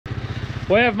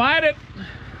We have made it.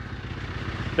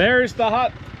 There is the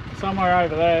hut, somewhere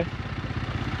over there.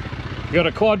 We've got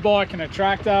a quad bike and a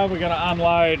tractor. We're going to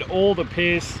unload all the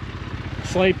piss,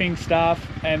 sleeping stuff,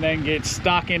 and then get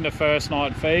stuck into first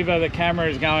night fever. The camera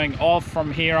is going off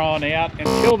from here on out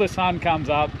until the sun comes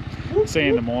up. See you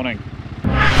in the morning.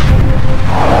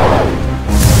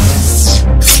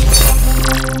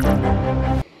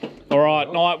 All right,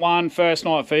 night one, first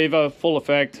night fever, full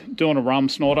effect. Doing a rum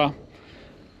snorter.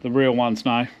 The real ones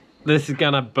know. This is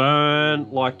gonna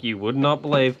burn like you would not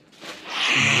believe.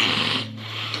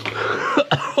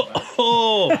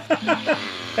 Oh.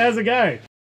 How's it go?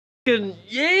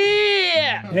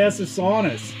 Yeah! How's the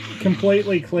sinus?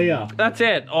 Completely clear. That's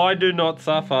it. I do not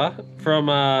suffer from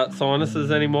sinuses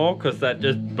anymore because that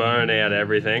just burn out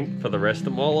everything for the rest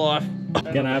of my life.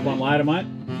 Gonna have one later, mate?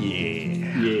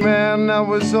 Yeah. Man, that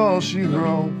was all she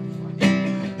wrote.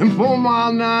 And for my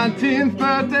 19th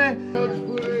birthday,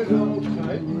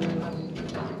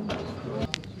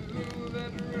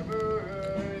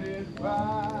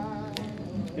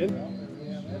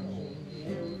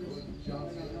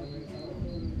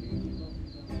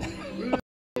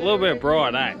 A little bit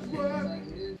bright, eh?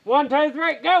 1, 2,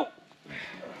 3, go!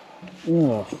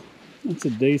 Oh, that's a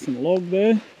decent log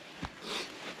there.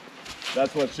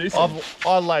 That's what she said.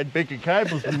 I laid bigger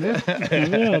cables than this.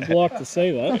 Yeah, I'd like to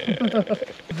see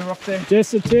that.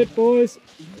 Just a tip, boys.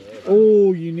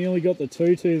 Oh, you nearly got the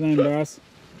tutu then, Brass.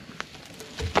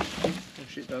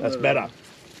 That's better.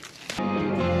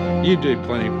 You do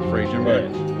plenty for free, Jimbo.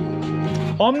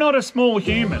 I'm not a small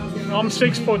human. I'm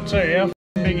 6'2". How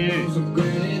big is?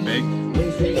 Big.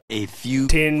 A few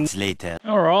tens later.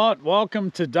 All right, welcome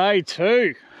to day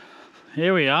 2.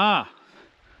 Here we are.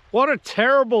 What a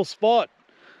terrible spot.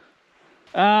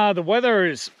 The weather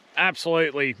is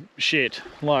absolutely shit.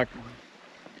 Like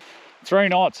 3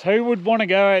 knots. Who would want to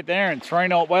go out there in 3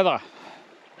 knot weather?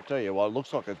 I tell you what, it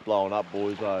looks like it's blowing up,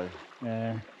 boys, though.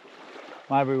 Yeah.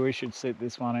 Maybe we should sit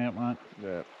this one out, mate.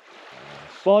 Yeah.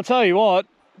 Well, I'll tell you what,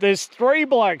 there's 3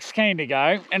 blokes keen to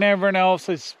go and everyone else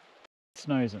is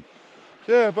snoozing.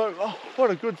 Yeah, but oh,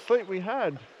 what a good sleep we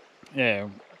had. Yeah,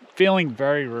 feeling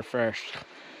very refreshed.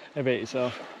 How about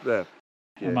yourself? Yeah.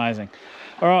 Amazing.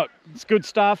 All right, it's good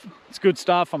stuff. It's good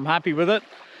stuff. I'm happy with it.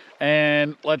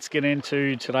 And let's get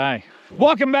into today.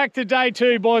 Welcome back to day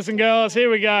 2, boys and girls. Here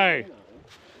we go.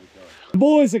 The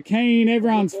boys are keen.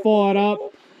 Everyone's fired up.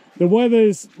 The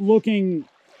weather's looking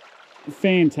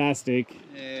fantastic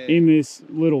in this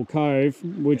little cove,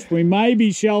 which we may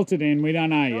be sheltered in. We don't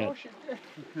know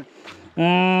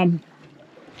yet.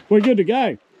 We're good to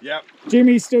go. Yep.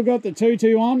 Jimmy's still got the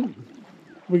tutu on.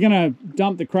 We're gonna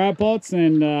dump the crab pots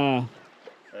and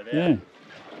yeah,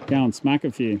 go and smack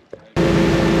a few.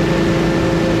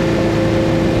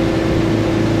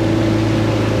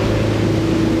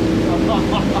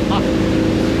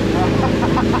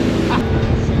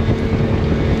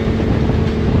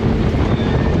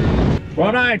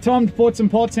 Righto, time to put some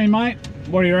pots in, mate.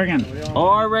 What do you reckon?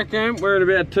 I reckon we're at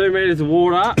about 2 meters of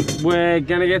water. We're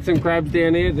gonna get some crabs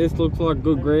down here. This looks like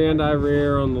good ground over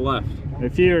here on the left.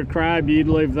 If you're a crab, you'd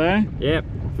live there? Yep,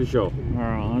 for sure. All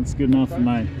right, that's good enough for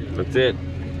me. That's it.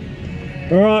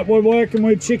 All right, we're working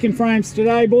with chicken frames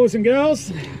today, boys and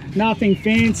girls. Nothing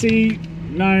fancy,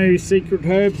 no secret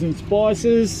herbs and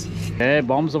spices. Yeah,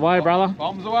 bombs away, brother.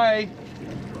 Bombs away.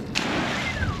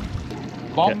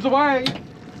 Bombs away.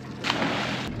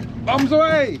 Bombs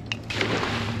away.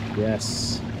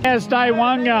 Yes. How's day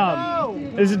 1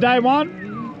 going? Is it day 1?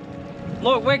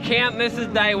 Look, we're counting this as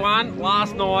day 1.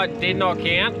 Last night did not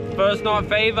count. First night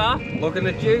fever. Looking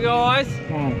at you guys.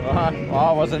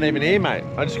 I wasn't even here, mate.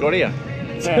 I just got here.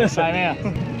 Yeah, same here.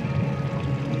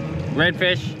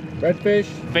 Redfish. Redfish.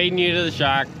 Feeding you to the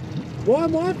shark. Why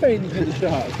am I feeding you to the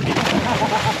shark?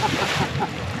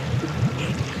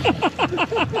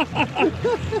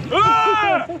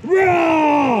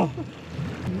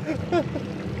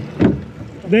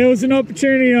 There was an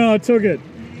opportunity and I took it.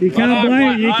 You can't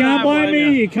blame me. You can't blame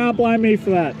me. You can't blame me for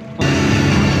that.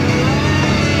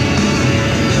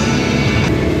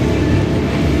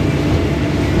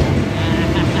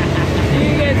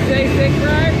 You get seasick,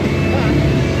 bro?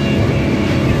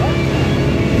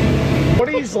 What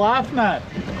are you laughing at?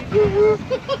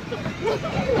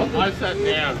 I sat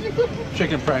down.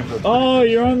 Chicken frames. Oh,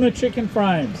 you're on the chicken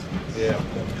frames. Yeah.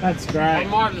 That's I great.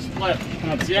 might have split.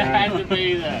 That's You great. had to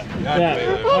be there. Yeah,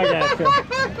 okay,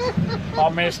 cool. I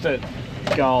missed it.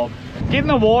 Gold. Get in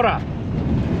the water.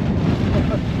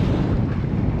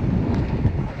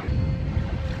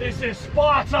 This is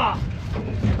Sparta.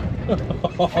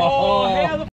 Oh,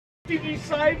 how the f did you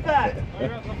save that? I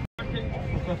got the fucking...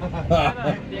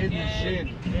 In the shed.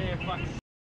 Yeah, fucking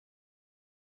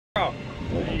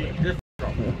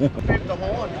Beep the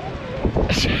horn.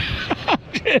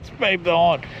 Just beep the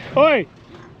horn. Oi,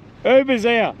 Uber's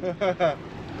here.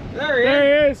 There he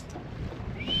is.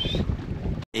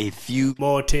 A few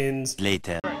more tins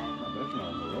later. That's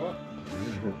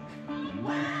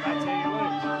how you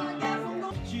lose.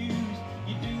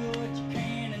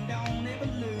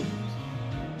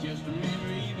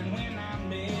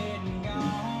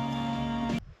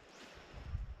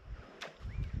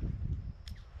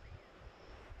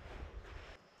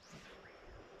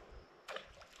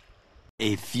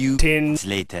 A few tins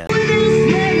later. Look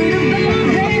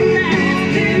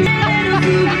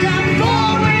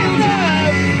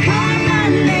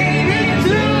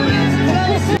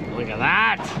at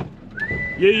that.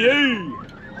 You.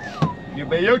 You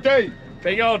beauty.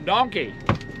 Big old donkey.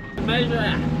 Measure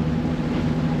out.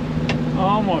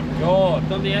 Oh my God.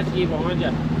 Something has to get behind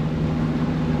you.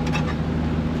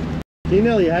 He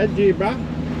nearly had you, bruh.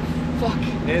 Fuck.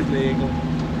 There's the eagle.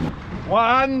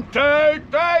 1, 2,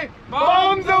 3.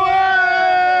 Bombs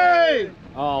away!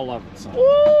 Oh, I love it so.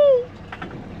 Woo!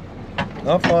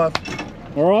 High five.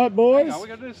 All right, boys. Hang on, we're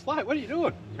going to do a slate. What are you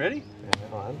doing? Ready?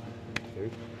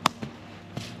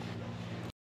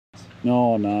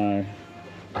 Oh no.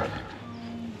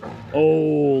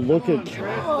 Oh, look at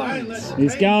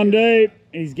he's going deep.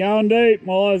 He's going deep.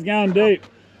 Milo's going deep.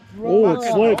 Oh, it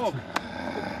slipped.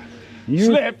 You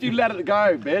Slipped, you let it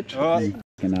go, bitch.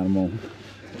 fucking animal.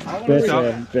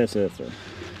 Best answer.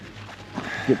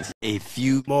 A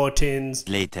few more tins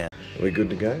later. Are we good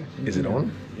to go? Is it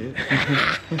on?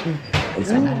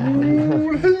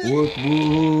 Whoop,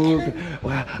 whoop.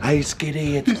 Well, hey,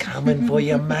 Skiddy, it's coming for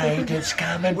you, mate. It's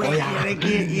coming for you. We're gonna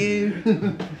get you.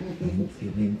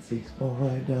 Nancy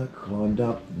Spider climbed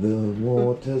up the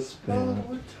water spout.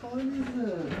 What time is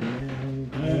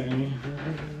it?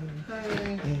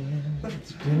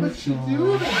 What's she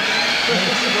doing?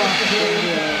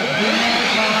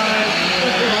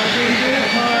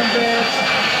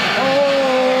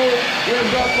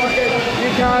 You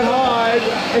can't hide.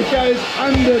 It goes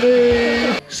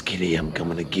underneath. Skiddy, I'm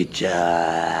coming to get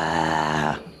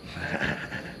ya.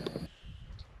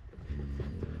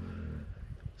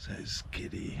 So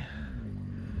Skiddy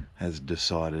has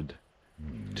decided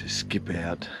to skip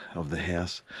out of the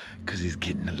house because he's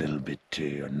getting a little bit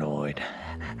too annoyed.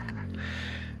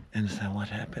 And so what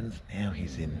happens now?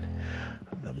 He's in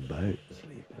the boat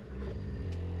sleeping.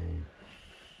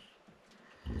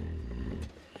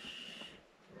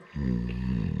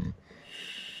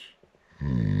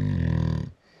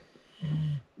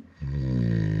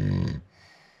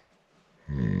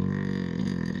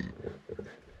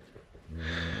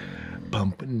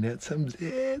 Pumping out some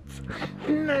zits.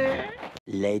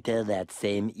 Later that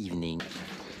same evening.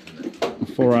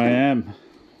 4 a.m.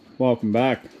 Welcome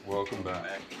back. Welcome back.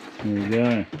 There you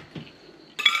go.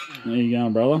 There you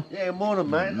going, brother? Yeah, morning,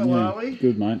 mate. How are we?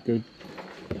 Good, mate. Good.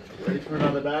 Ready for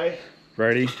another day?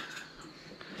 Ready?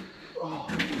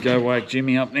 Go wake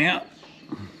Jimmy up now.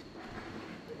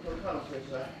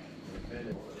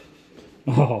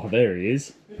 Oh, there he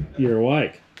is. You're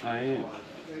awake. I am.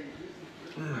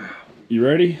 You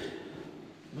ready?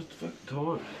 What's the fuck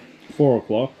time? 4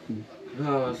 o'clock.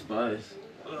 Oh, I suppose.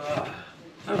 That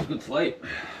was a good sleep.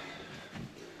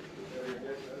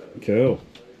 Cool.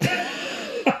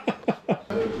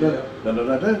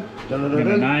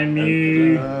 Gonna name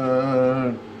you.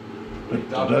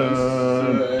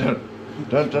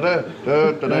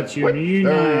 That's your new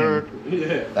name.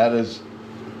 That is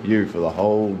you for the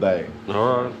whole day.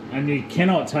 Alright. And you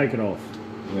cannot take it off.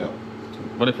 Yeah.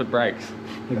 What if it breaks?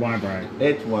 It won't break.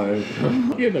 It won't.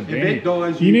 You have a it beanie.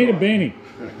 dies, You you need a die. beanie.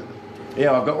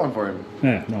 Yeah, I've got one for him.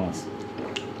 Yeah, nice.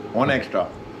 One extra.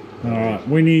 Alright,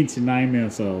 we need to name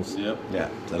ourselves. Yep. Yeah,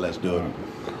 so let's do it.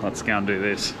 Let's go and do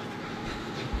this.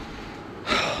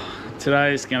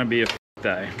 Today's gonna be a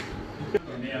day.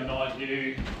 Now not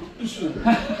you.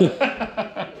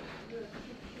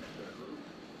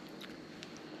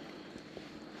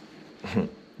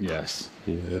 Yes,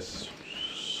 Yes.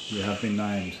 you have been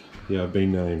named. Yeah, I've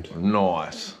been named.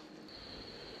 Nice.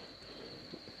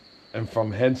 And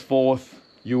from henceforth,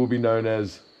 you will be known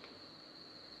as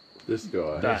This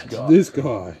guy. this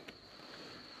guy.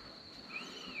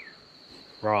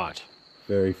 Right.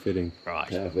 Very fitting. Right.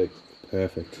 Perfect.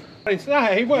 Perfect.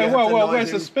 Hey, well,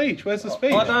 where's the speech? Where's the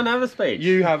speech? I don't have a speech.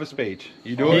 You have a speech.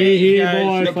 You do it. Here, goes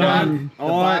boy, the fun. The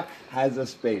buck has a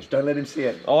speech. Don't let him see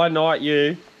it. I knight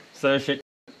you, Sir Shit.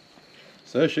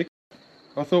 Sir Chick.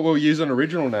 I thought we were using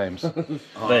original names. There you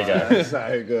go. That's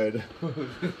so good.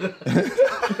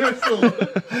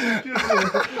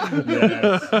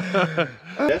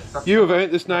 You have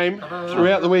earned this name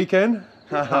throughout the weekend.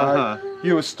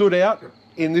 You have stood out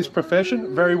in this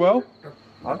profession very well.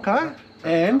 Okay.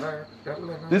 And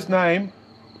this name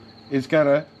is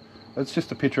gonna, it's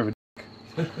just a picture of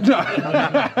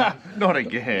a Not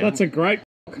again. That's a great.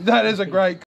 That is a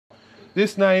great.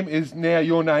 This name is now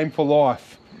your name for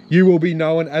life. You will be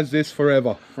known as this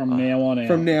forever. From now on out.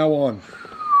 From now on.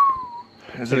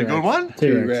 Is it a good one?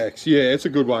 T-Rex. Yeah, it's a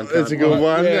good one. It's a good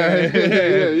one.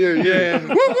 Yeah.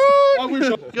 I wish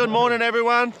I... Good morning,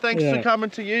 everyone. Thanks Yeah. for coming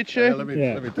to YouTube. Let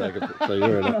me take it so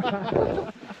you're in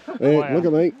it. Hey, look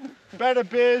at me. Better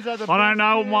beers are the I don't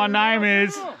know what my name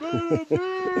is,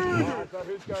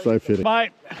 So fitting.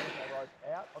 mate.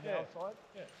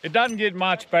 It doesn't get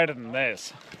much better than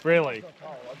this, really.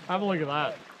 Have a look at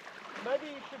that. Maybe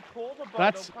you should call the boat.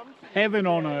 That's heaven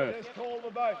on earth. Call the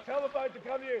boat. Tell the boat to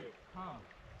come in.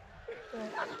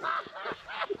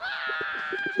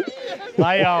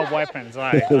 They are weapons,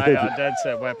 eh? They are dead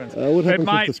set weapons. What happens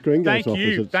if the screen goes thank off?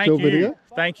 Is you, it thank still you, video?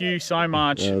 thank you so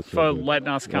much Yeah, that's for all good. letting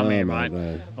us come here, mate.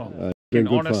 No. Oh, Been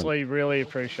good honestly, really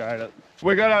appreciate it.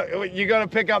 You gotta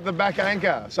pick up the back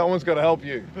anchor. Someone's gotta help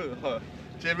you.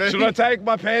 Jimmy. Should I take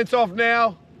my pants off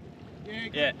now?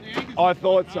 Yeah. I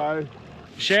thought so.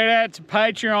 Shout out to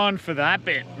Patreon for that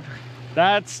bit.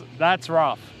 That's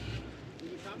rough.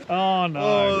 Oh no.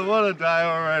 Oh, what a day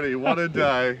already. What a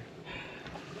day.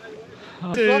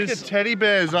 It's like a teddy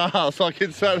bear's ass. Like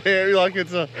it's that hairy, like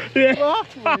it's a... Yeah.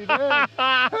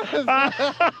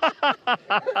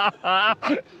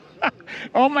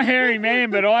 I'm a hairy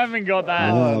man, but I haven't got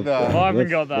that. Oh, no. I haven't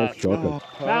got that. That's shocking.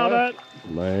 Nailed it.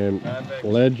 Man,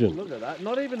 legend. Look at that.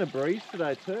 Not even a breeze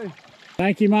today too.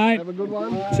 Thank you, mate. Have a good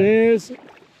one. Cheers.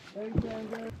 Turn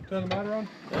the motor on.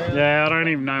 Yeah, I don't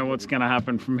even know what's going to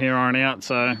happen from here on out,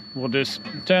 so we'll just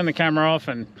turn the camera off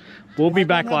and we'll be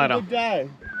back later. Good day.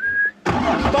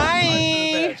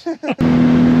 Bye.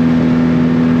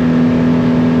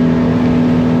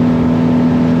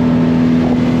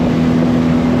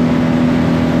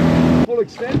 Full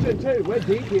extension too. We're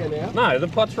deep here now. No, the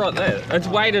pot's right there. It's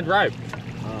weighted rope.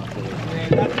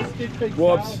 That's a SkidPig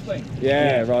Whoops. thing.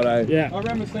 Yeah, righto. Yeah. I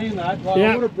remember seeing that. Like,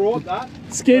 Yeah. I would have brought that.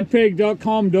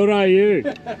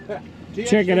 SkidPig.com.au.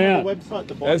 Check it out. Website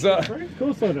to buy There's a- through? Of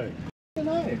course I do.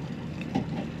 No.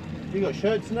 You got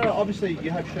shirts? No, obviously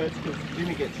you have shirts because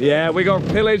Jimmy gets shirts. Yeah, we got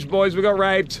pillaged, boys. We got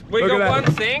raped. We Look got at one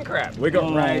that. sand crab. We got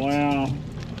Oh, raped. wow.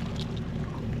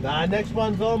 Nah, next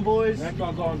one's on, boys. Next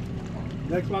one's on.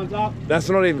 Next one's up. That's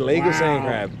not even legal Wow. sand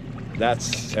crab.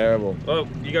 That's terrible. Well,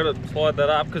 you got to slide that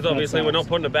up because obviously we're not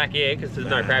putting it back here because there's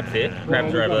no crabs here.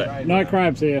 Crabs are over there. No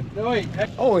crabs here.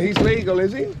 Oh, he's legal,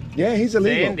 is he? Yeah, he's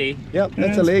illegal. Sandy. Yep, that's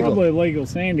It's illegal. probably illegal,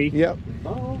 Sandy. Yep.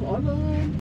 Oh, I know.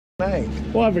 Mate,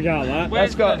 We'll have a go at that.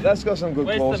 Where's that's got some good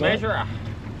Where's claws the on it. measurer?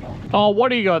 Oh, what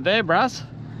do you got there, Brass?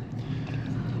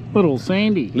 Little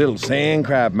Sandy. Little sand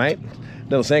crab, mate.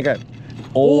 Little sand crab.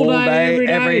 All day,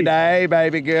 every day,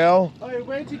 baby girl. Oh,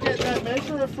 where'd you get that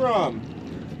measurer from?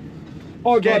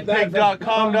 Oh, got that.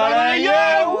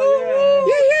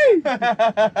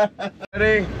 SkidPig.com.au.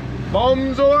 Ready?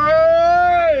 Bombs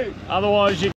away!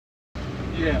 Otherwise, you.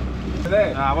 Yeah.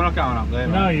 There. Nah, we're not going up there,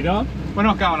 No, mate. you don't. We're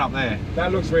not going up there.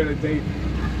 That looks really deep.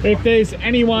 If there's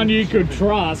anyone you could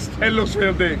trust, It looks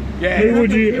real deep. Yeah. who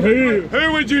would you? Who?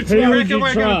 Who would you Who trust? would you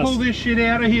We're going to pull trust? this shit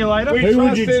out of here later. We Who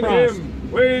would trust you in trust?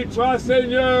 him. We trust in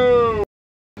you.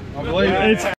 I believe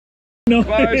it. It's no.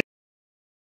 Close.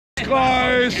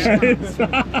 Close. It's-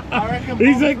 I reckon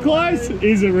Is it close?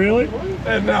 Is it really?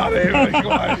 And not even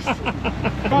close.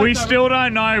 We still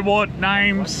don't know what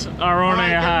names are on our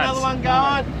Alright, get another hats. one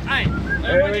going. Hey,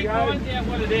 and when he finds out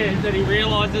what it is, that he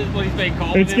realises what he's been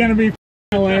called. It's gonna be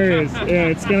hilarious. Yeah,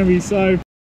 it's gonna be so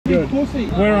good.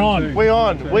 We're on. We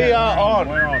on. We are on.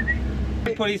 We're on.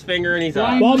 Put his finger in his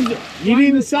eye. Bombs. You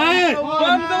didn't say it.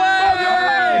 Bombs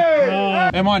away! Oh,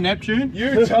 Am I Neptune?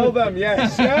 You tell them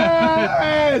yes.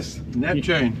 Yes.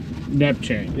 Neptune.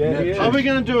 Neptune. Yeah. Are we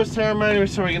going to do a ceremony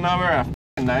so we can know where our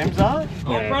names are?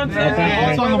 Yeah.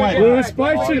 It's on the way. We were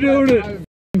supposed to do it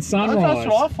at sunrise. That's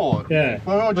what I thought. Yeah.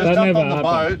 We all just That jumped never on the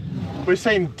boat. We've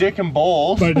seen dick and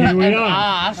balls. But here we and are.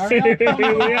 ass. Here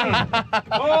we are.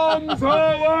 Bombs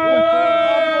away!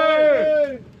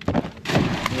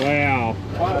 Wow.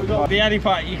 The only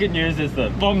part you can use is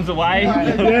the bombs away. Oh,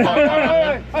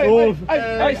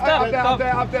 Hey, stop, Up there, up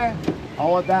there, up there. I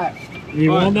want that.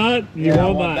 you want that? You I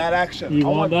want want that that? action. You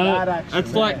I want that? action.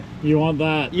 It's like, You want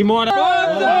that? you might have...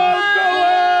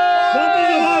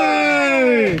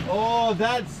 Oh,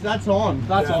 that's on.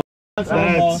 That's on.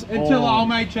 That's Until on. old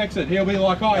mate checks it, he'll be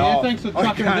like, oh yeah, thanks for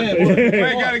chucking it We're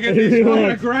there. going to get this What a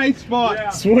Look, great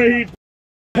spot. Sweet.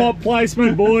 Hot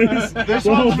placement, boys. This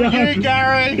Well one's for done. you,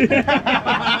 Gary.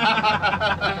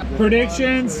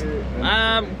 Predictions? We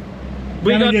Gonna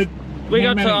got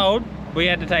how many? told we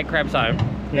had to take crabs home.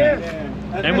 Yeah.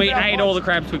 And we ate all the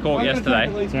crabs we caught yesterday.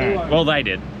 Yeah. Well, they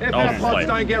did. If our pots Obviously.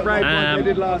 don't get raided like they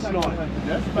did last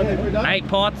night. 8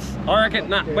 pots. I reckon,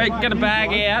 nah, we're gonna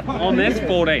bag out on this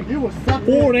 14. 14.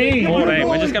 14.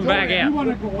 We're just gonna bag out.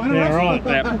 Yeah, right.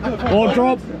 Yep.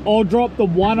 I'll drop the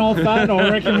 1 off that. I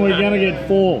reckon we're gonna get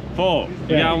 4. 4.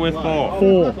 You're Yeah. going with 4.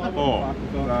 4. 4.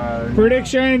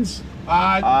 Predictions?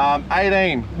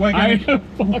 18. We're going to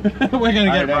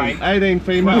get rain. 18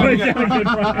 female. We're gonna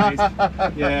get raised.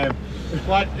 Yeah.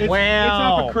 Like, it's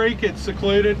Wow. up a creek, it's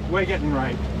secluded, we're getting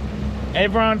rain.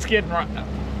 Everyone's getting right.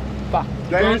 Fuck.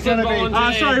 There's gonna be.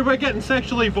 Volunteer. Sorry, we're getting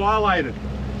sexually violated.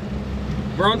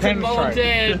 Bronson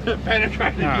volunteered.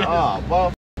 Penetrated. Oh,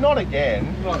 well, not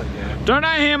again. Not again. Don't know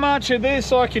how much of this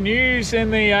I can use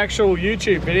in the actual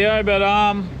YouTube video, but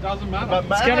Doesn't matter.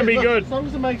 But it's gonna be look, good. As long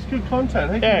as it makes good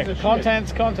content. Who yeah, gives a shit?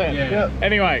 content's content. Yeah.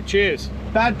 Anyway, cheers.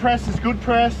 Bad press is good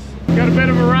press. Got a bit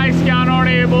of a race going on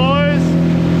here, boys.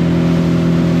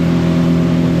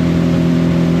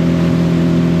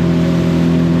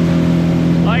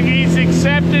 Like he's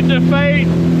accepted defeat,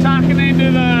 tucking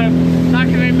into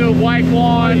the wake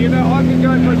line. You know, I can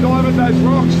go for a dive at those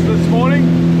rocks this morning.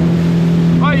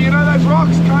 Oh, you know those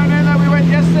rocks coming in that we went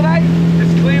yesterday?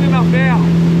 It's clean enough now.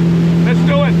 Let's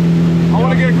do it. I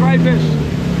want to get a crayfish.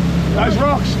 Those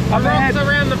rocks. Up ahead. Rocks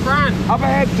around the front. Up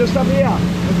ahead, just up here.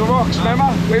 There's the rocks,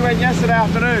 remember? We went yesterday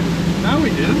afternoon. No, we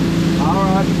didn't.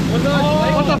 Alright. What the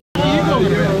f are you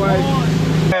talking about?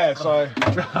 Yeah, so.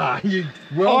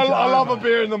 I love a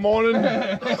beer in the morning.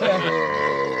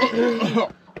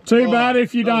 Too bad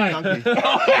if you don't.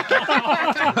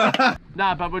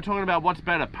 Nah, but we're talking about what's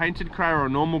better, painted cray or a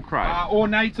normal cray?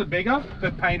 Ornates are bigger,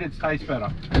 but painted taste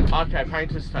better. Okay,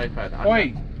 painted taste better. Okay. Oi,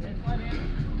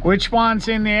 Which one's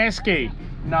in the esky?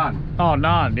 none. Oh,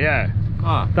 none. Yeah,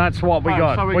 Oh. that's what we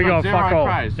got. So we got zero fuck all.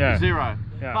 crays. Yeah. Zero.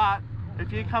 Yeah. But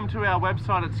if you come to our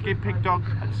website at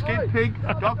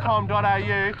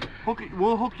skidpig.com.au,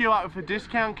 we'll hook you up with a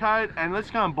discount code, and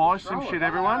let's go and buy some shit,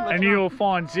 everyone. Let's And go. you'll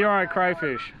find 0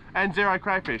 crayfish. And 0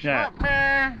 crayfish. Yeah.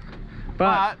 Meh. But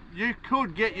But you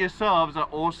could get yourselves an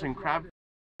awesome crab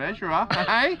measurer,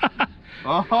 hey?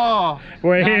 Oh,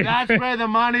 we're now here. that's where the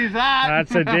money's at.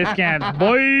 That's a discount,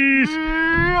 boys.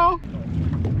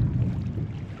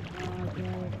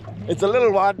 It's a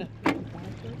little one.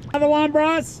 Another one,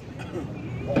 bros.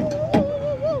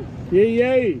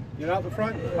 Yee. Get out the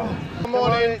front. Come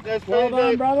on in. There's Well food done,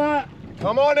 deep. brother.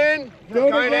 Come on in. Do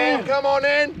it Go in. again. Come on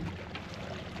in.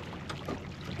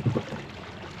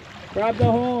 Grab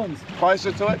the horns.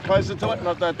 Closer to it,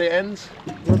 not at the ends.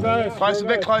 Reverse. Close, a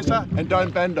bit closer, and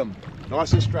don't bend them.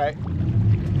 Nice and straight.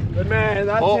 Good man,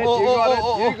 that's Oh, it. oh, You oh, got oh, it.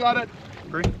 oh, You you got it.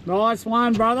 Nice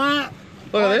one, brother.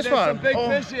 Look at this there's one. some big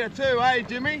fish here too, eh,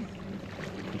 Jimmy?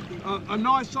 A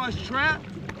nice sized trout.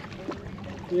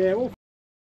 Yeah, well.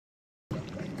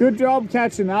 Good job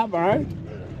catching that, bro.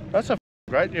 That's a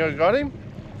great. You got him?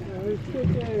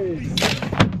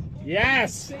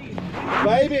 Yes.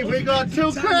 Baby, we got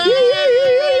 2 crabs.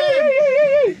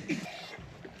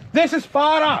 This is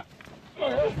Sparta.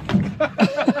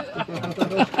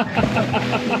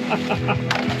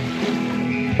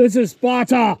 This is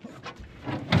Sparta.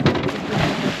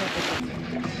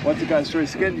 Once it goes through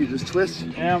skin, you just twist.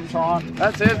 Yeah, I'm trying.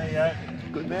 That's it. There you go.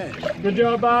 Good man. Good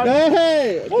job, bud.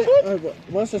 Hey!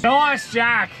 What's this? Nice,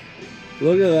 Jack.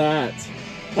 Look at that.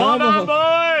 Well done,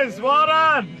 boys. Well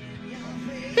done.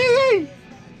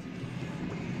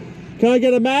 Can I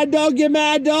get a mad dog, you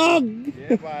mad dog?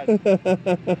 Yeah, bud.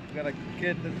 Gotta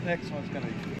get the next one's gonna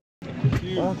be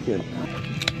huge. Fucking.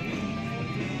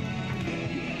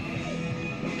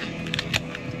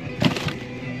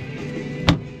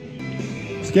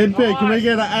 SkidPig, can we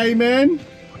get an amen?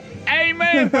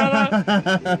 Amen,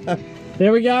 brother.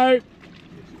 There we go.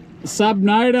 Sub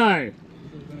MOTO.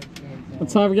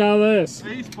 Let's have a go at this.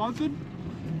 Are you sponsored?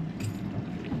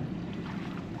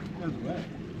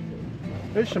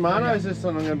 Whose Shimano is this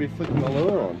one I'm going to be flicking the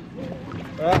lure on?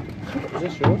 Is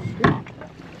this yours?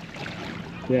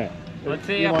 Yeah. Let's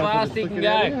see You how mind if I fast just he flick can it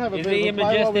out here? go. Have a Is bit he a of a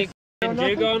play while majestic we're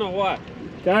nothing? dugong or what?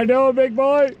 Go do it, big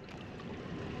boy.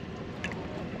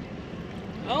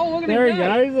 Oh, look at There he him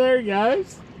go. goes. There he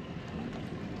goes.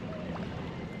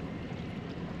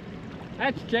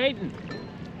 That's cheating.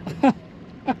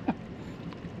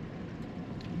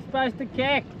 Supposed to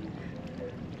kick.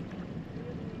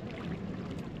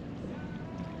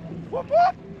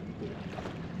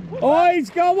 Oh, he's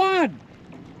got one.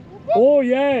 Oh,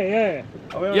 yeah.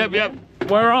 Yep.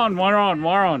 We're on.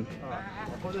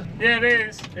 Yeah, it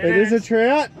is. It is a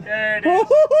trout. Yeah, it is.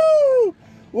 Woo-hoo-hoo!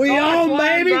 We Nice own, one,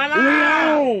 baby. brother. We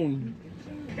own.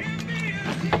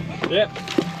 Yep.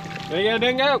 There you go,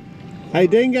 Dingo. Hey,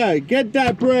 Dingo, get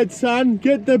that bread, son.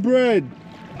 Get the bread.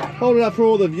 Hold it up for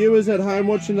all the viewers at home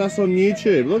watching us on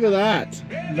YouTube. Look at that.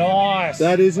 Nice.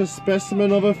 That is a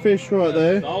specimen of a fish right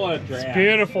there. Solid trout. It's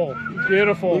beautiful.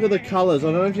 Beautiful. Look at the colours.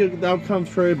 I don't know if they'll come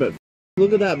through, but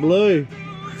look at that blue.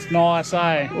 It's nice,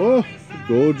 eh? Oh,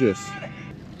 gorgeous.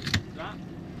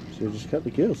 So just cut the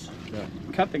gills.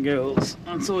 Cut the gills.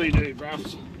 That's all you do,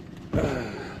 bruv.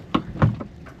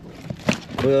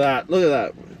 Look at that. Look at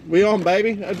that. We on,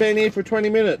 baby. I've been here for 20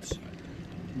 minutes.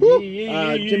 Woo.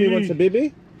 Jimmy wants a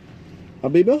bibby. A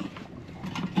bibber?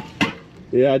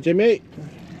 Yeah, Jimmy.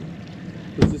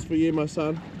 This is for you, my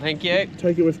son. Thank you.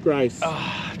 Take it with grace.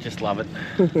 Oh, just love it.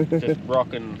 Just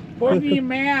rocking. Put it in your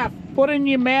mouth. Put it in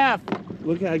your mouth.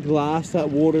 Look how glass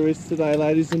that water is today,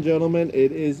 ladies and gentlemen.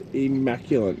 It is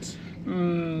immaculate.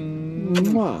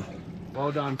 Mwah.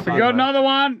 Well done, We got another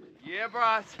one. Yeah,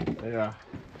 Bryce. Yeah.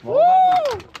 Woo!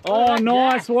 Oh,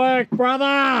 nice work,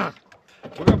 brother.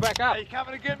 We're going back up. Are you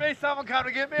coming to get me? Someone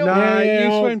coming to get me? No, Yeah, you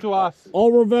I'll- swim to us.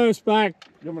 I'll reverse back.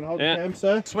 You want me to hold Yeah. the cam,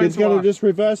 sir? Swim He's to going to us. just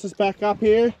reverse us back up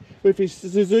here with his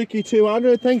Suzuki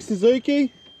 200. Thanks,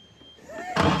 Suzuki.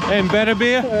 And better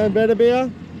beer? And better beer.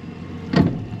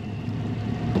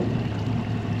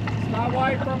 Stay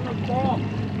away from the prop.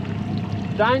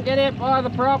 Don't get hit by the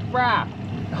prop, bruh.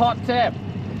 Hot tip.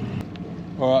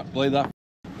 Alright, bleed that.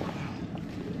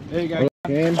 There you go.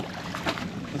 Cam,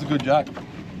 That's a good jack.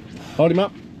 hold him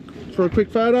up for a quick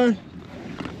photo.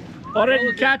 I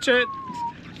didn't catch it.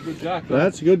 Good jack.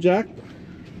 That's a good, Jack.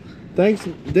 Thanks,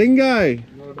 Dingo.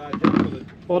 Not a bad jack with it.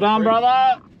 Well done,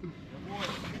 brother.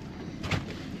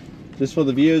 Just for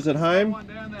the viewers at home. One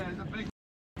down there is a big.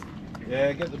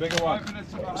 Yeah, get the bigger one.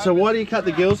 So what do you cut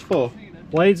the gills for?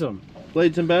 Bleeds them.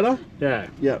 Bleeds them better? Yeah.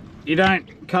 Yep. You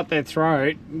don't cut their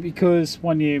throat because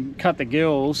when you cut the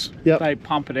gills, Yep. they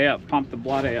pump it out, pump the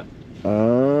blood out.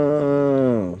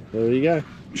 Oh, there you go.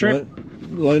 Trick.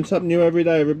 Learn something new every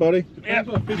day, everybody. Yep.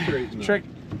 What fish are eating?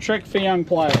 Trick for young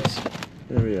players.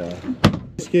 There we are.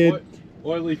 Skid.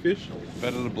 Oily fish.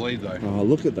 Better to bleed though. Oh,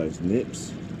 look at those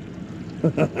nips.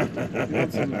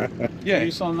 Yeah.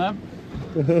 Use on them.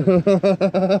 No,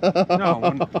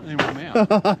 in my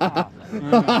mouth.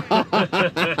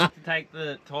 Take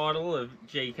the title of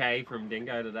GK from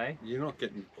Dingo today. You're not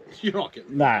getting.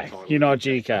 No, you're not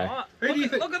GK. Oh, Who do you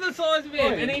think? look at the size of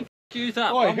him, and he f***s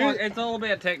up. Oi, I'm who- like, it's all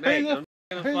about technique. who the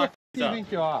I'm Who the gonna f fuck do you up.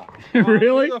 think you are?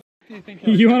 Really? Who the f do you think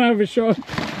you are? You want to have a shot?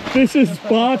 This is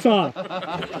Sparta.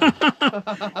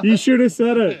 You should have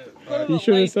said it. You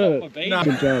should have said it.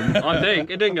 Good job. I think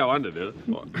it didn't go under, did it?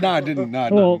 No, I didn't. No,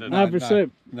 Well, no, have a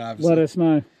sip. No, have a Let sip. us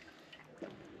know.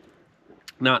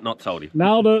 No, not salty.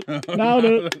 Nailed it. Nailed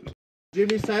it.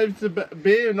 Jimmy saves the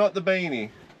beer, not the beanie.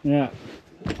 Yeah.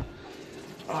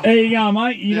 There you go,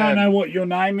 mate. You Yeah. don't know what your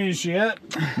name is yet.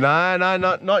 No,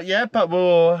 not yet, but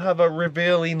we'll have a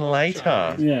revealing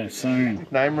later. Yeah, soon.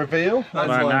 Name reveal? I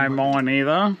don't know mine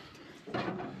either.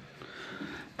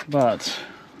 But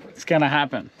it's going to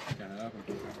happen.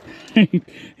 Yeah,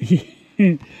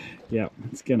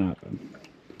 it's going to happen.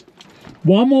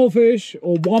 One more fish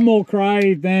or one more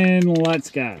cray, then let's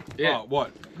go. Yeah. Oh,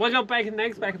 what? We got bacon and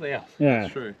eggs back at the house. Yeah,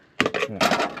 True.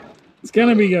 it's going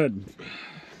to be good.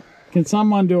 Can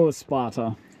someone do a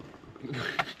Sparta?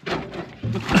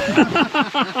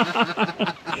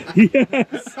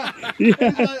 Yes.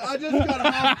 Yes. I just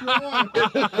got half drawn.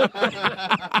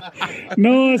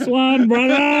 Nice one,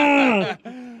 brother.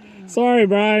 Sorry,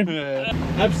 bro.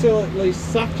 Absolutely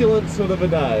succulent sort of a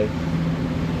day.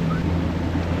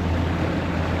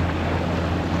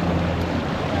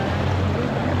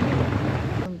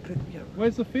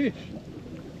 Where's the fish?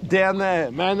 Down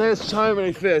there, man, there's so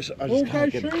many fish. I just Go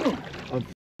can't get shoot them.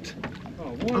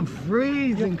 I'm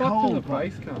freezing Fucked in cold. the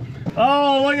face, cunt.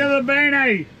 Oh, look at the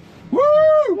beanie.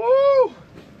 Woo! Woo!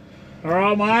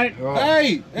 All right,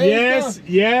 mate. Hey!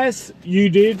 Yes, you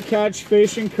did catch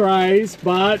fish and crays,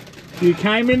 but you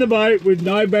came in the boat with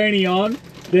no beanie on,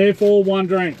 therefore one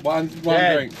drink. One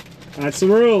Yeah. drink. That's the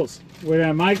rules. We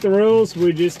don't make the rules,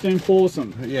 we just enforce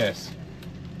them. Yes.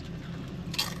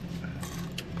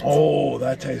 Oh,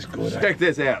 that tastes good. Check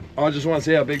this out. I just want to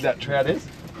see how big that trout is.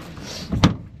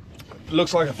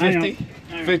 Looks like a Hang 50,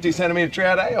 50 centimetre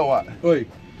trout, eh, or what? Oi.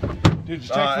 Did you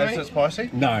check for Is me? it spicy?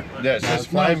 No. Yeah, it's just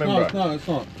flaming, bro. No, it's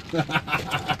not.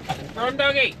 Run,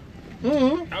 doggy.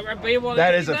 Mm-hmm. I'll grab beer while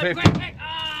That this is a up. 50. Quick, quick.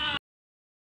 Ah!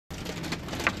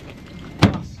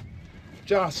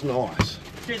 Just nice.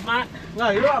 Cheers, mate. No,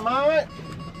 you're right, mate.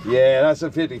 Yeah, that's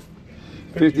a 50.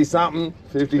 50 something,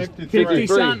 50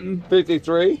 something.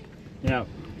 53. Yeah,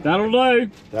 that'll do.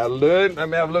 That'll do it. Let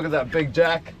me have a look at that big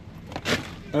jack.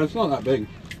 It's not that big.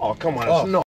 Oh, come on, Oh. it's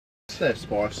not. That's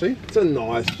spicy. It's a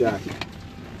nice jack.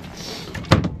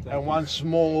 And one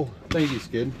small. Thank you,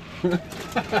 Skid.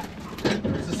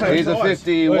 It's the same Here's a size.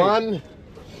 51.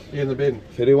 In the bin.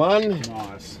 51. Nice.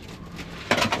 Nice.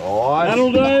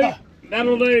 That'll do.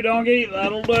 That'll do, donkey.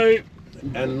 That'll do.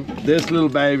 And this little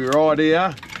baby right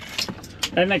here.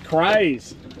 And the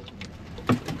crays.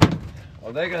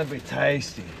 Oh, they're going to be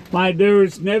tasty. Mate,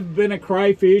 there's never been a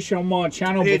crayfish on my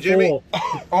channel Here, before.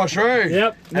 Oh, true.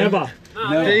 Yep, never.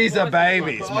 These are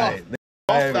babies, mate.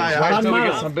 They're babies. Wait Doesn't till we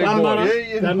matter. get some big Doesn't boys.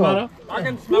 matter. Doesn't matter. I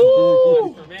can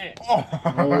smell the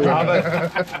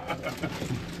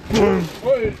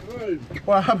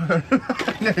What happened?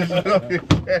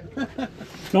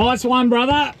 Nice one,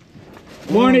 brother.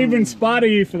 Won't even sputter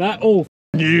you for that. Oh,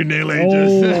 You nearly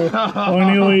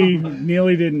I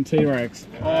nearly didn't T-Rex.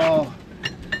 Oh.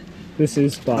 This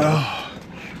is sputter.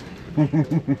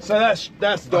 So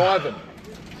that's diving.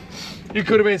 You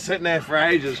could have been sitting there for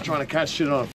ages trying to catch shit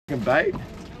on a fucking bait.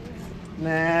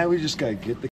 Nah, we just go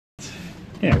get the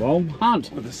Yeah, well,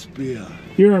 hunt. with a spear.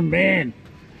 You're a man.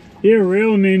 You're a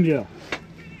real ninja.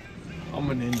 I'm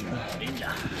a ninja.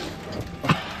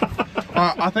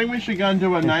 I think we should go and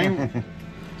do a name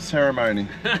ceremony.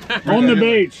 On the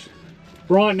beach.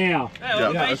 Right now. Yeah, well, Yeah,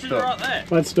 the beach let's is do it. right there.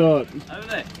 Let's do it. Over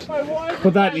there.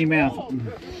 Put that in your mouth.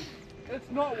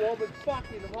 It's not warm, it's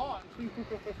fucking hot.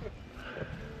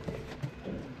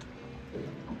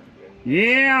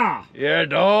 Yeah. Yeah,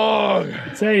 dog.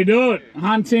 That's how you do it.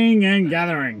 Hunting and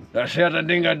gathering. That's how the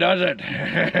dingo does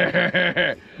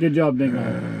it. Good job,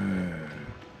 Dingo.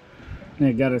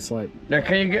 Now go to sleep. Now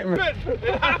can you get me?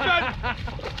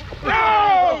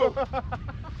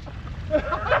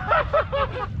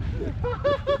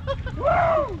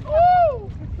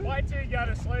 Wait till you go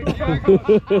to sleep.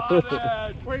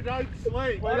 We don't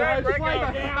sleep.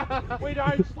 We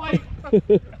don't sleep.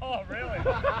 Oh, really?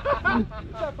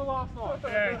 Except for last night.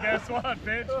 Yeah, guess what,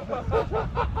 bitch?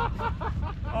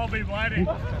 I'll be waiting.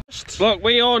 Look,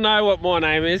 we all know what my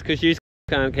name is because you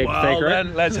can't keep a Well, secret.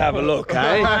 then let's have a look,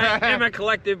 I eh? am a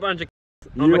collective bunch of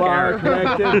I'm You a are a Karen.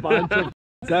 collective bunch of.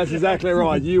 That's exactly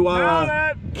right. You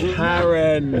are a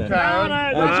Karen. That's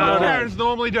what Karens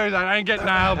normally do. They don't get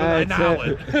nailed, but they nail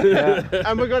it. Yeah,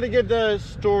 And we're going to get the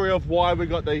story of why we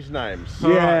got these names.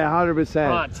 yeah, 100%.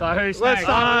 Right, so who's Let's next?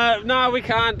 start. No, we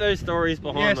can't do stories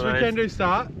behind Yes, the we names. can do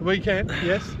start. We can.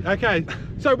 Yes. Okay.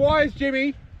 So why is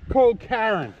Jimmy called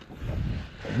Karen?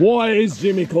 Why is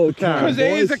Jimmy called Karen? Because he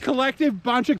is a collective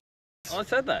bunch of I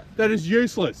said that. that is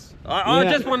useless. I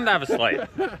Yeah. just wanted to have a sleep.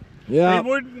 He Yeah.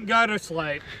 wouldn't go to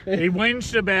sleep. He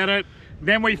whinged about it.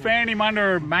 Then we found him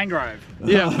under a mangrove.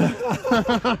 Yeah.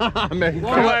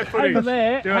 Over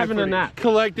there, having a nap.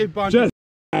 Collective bunch Just of.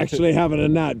 actually having a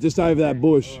nap just over that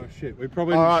bush. Oh shit. We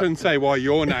probably All right. shouldn't say why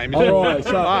your name is. All right,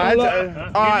 so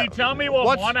Can you tell me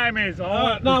what my name is?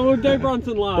 No, we'll do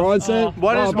Bronson last. Bronson.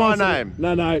 What is my Bronson. name?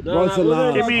 No, no, Bronson we'll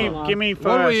last. do- Give me first.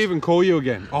 What do we even call you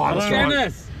again? Oh, that's right.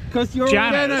 Dennis, because you're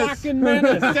Janice. a fucking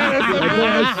menace.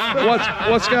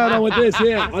 What's going on with this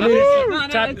here? I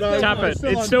need Tap it.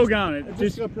 It's still going.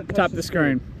 Just tap the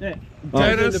screen. Dennis.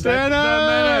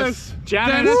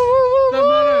 Janice. The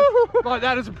Menace. Like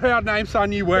that is a proud name,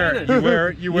 son. You wear it. You wear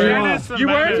it. You wear Dennis it. the You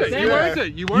wear Menace. it. You wear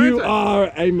it. You wear it. You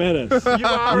are a menace. You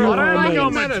are You a are a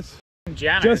fucking menace. menace.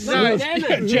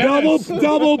 Janice.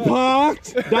 double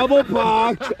parked,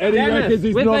 and he reckons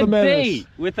he's with not a a menace. D.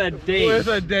 With a D. With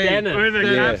a D. Dennis. With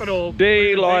a capital.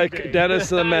 D like D. Dennis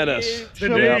the Menace. The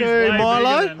D is way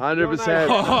Milo? bigger than- 100%.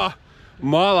 Oh,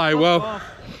 Milo. Well,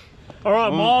 All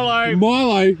right, Milo.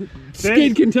 Milo.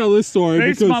 Skid can tell this story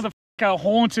This because motherfucker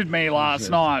haunted me last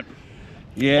night.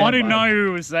 Yeah, I didn't know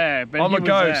who was there, but I'm he a was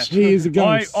ghost. there. He is a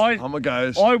ghost. I'm a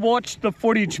ghost. I watched the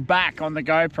footage back on the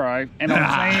GoPro, and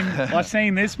I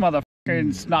seen this motherfucker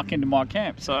and snuck into my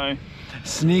camp. So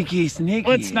Sneaky.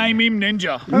 let's name him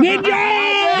Ninja. Ninja!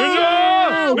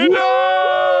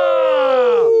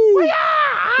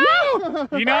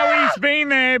 You know he's been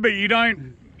there, but you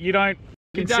don't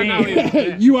can see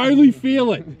him. you only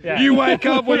feel it. Yeah. You wake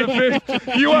up with a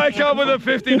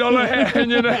 $50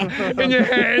 hand in your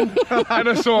hand and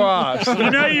a sore ass. You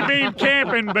know you've been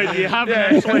camping, but you haven't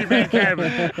actually been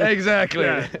camping. Exactly.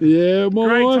 Yeah. Yeah, my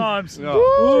Great boy. times.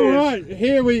 All right,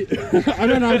 here we. I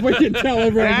don't know if we can tell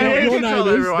everyone Yeah, what you your can tell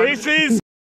name is. everyone. This is.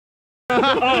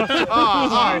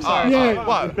 Sorry. Yeah.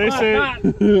 What? This is.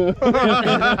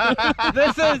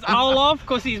 This is Olaf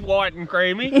because he's white and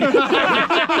creamy.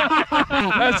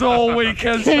 That's all we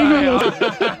can say.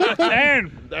 And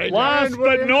last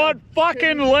but not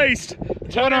fucking least,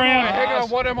 Turn around. Hang on,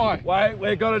 what am I? Wait,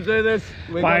 we've got to do this.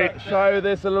 We've Wait. got to show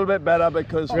this a little bit better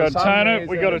because We got to turn it.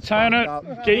 We got to turn it.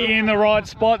 Get you in the right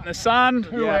spot in the sun.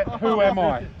 Who am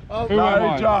I? Who No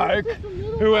am I? joke.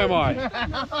 Who am I?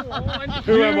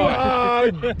 Who am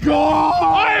I?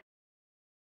 Oh,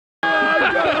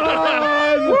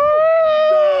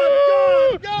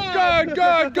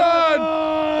 God!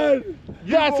 God!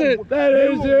 That's it. That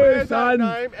is you, son.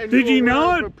 Did you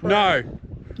know it? No.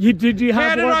 Did you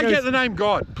have How did like I get the name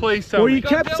God? Please tell Well, me. you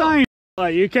kept saying.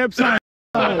 You kept saying.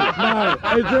 No,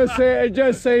 it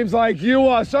just seems like you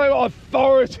are so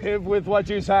authoritative with what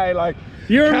you say. Like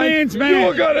You're a man's man. You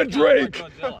are gonna drink.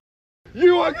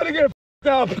 You are gonna get f***ed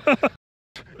up.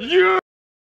 You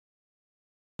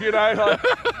know, like,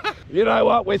 you know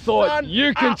what? We thought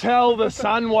you can tell the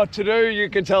sun what to do. You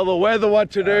can tell the weather what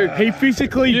to do. He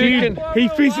physically did. He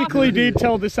physically did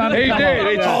tell the sun to He come did. up.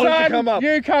 He told him to come up.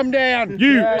 You come down.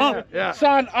 You Yeah, up. yeah.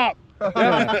 Son up.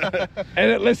 Yeah. And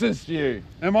it listens to you.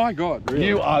 Am I God? Really?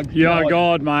 You are You're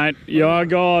God, mate. You're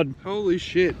God. Holy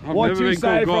shit. I've What never you been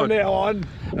say called from God. now on.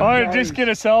 I just get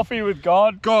a selfie with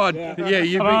God. God. Yeah, I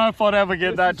you don't know if I'd ever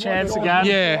get that chance again.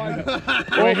 Yeah.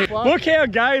 Look how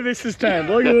gay this has turned.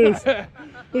 Look at this.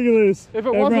 Look at this. If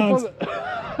it wasn't everyone's,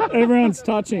 for everyone's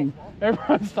touching.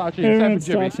 Everyone's touching. Everyone's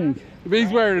except for Jimmy. touching. But he's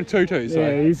wearing a tutu, so.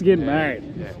 Yeah, he's getting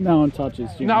married. No one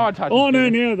touches Jimmy. No one touches Oh, no,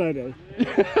 Jimmy. now they do.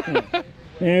 Yeah.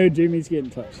 Now Jimmy's getting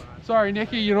touched. Sorry,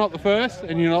 Nicky, you're not the first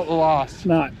and you're not the last.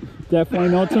 No, definitely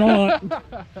not tonight.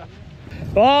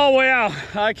 Oh, wow.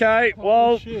 Okay,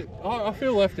 well, Shit. I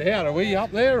feel left out. Are we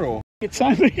up there or? it's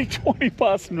only 9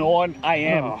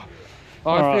 a.m. I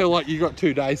All feel like you got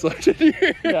 2 days left in you.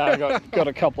 Yeah, I got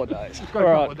a couple of days. Got a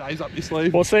couple of days up your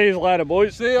sleeve. We'll see you later,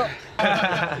 boys. See ya.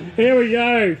 Here we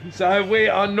go. So we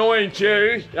anoint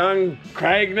you, young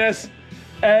Craigness,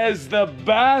 as the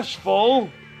bashful.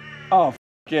 Oh,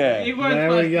 yeah.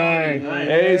 There we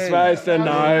go. He's supposed to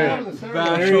know.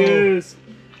 There he is.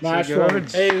 Bashful.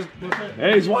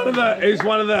 He's one of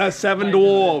the 7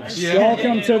 dwarves.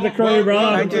 Welcome to the crew,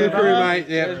 brother. Thank you, crew, mate.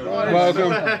 Yeah. Welcome.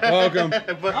 Welcome.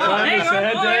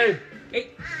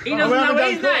 He doesn't know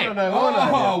his name.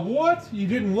 Oh, what? You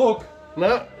didn't look.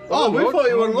 No. Oh, we thought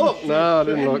you wouldn't look. No, I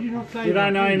didn't look. You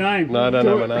don't know your name? No, I don't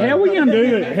know my name. How are we going to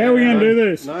do this? How are we going to do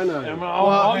this? No, no.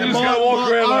 I'm just going to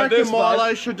walk around like this,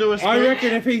 Milo should do a speech. I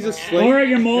reckon if he's asleep, I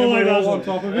reckon Milo does on it.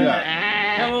 top of him.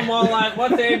 Come on, Wildlife.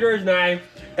 What's Andrew's name?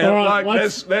 And All right, like,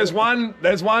 let's- there's one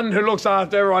who looks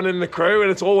after everyone in the crew, and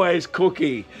it's always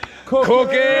Cookie. Cookie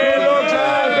looks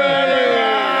after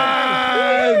everyone.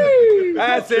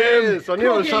 That's him. Cheers. I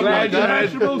knew it was something like that.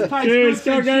 Vegetables taste Cheers, good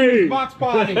since Cookie. Jim's Bucks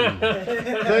party.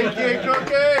 Thank you,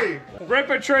 Cookie.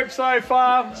 Ripper trip so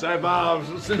far. So far,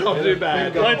 it's not too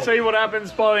bad. Let's see what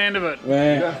happens by the end of it.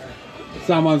 Well,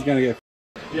 someone's going to get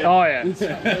Oh, yeah.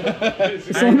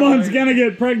 Someone's going to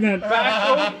get pregnant.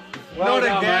 Not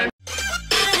again.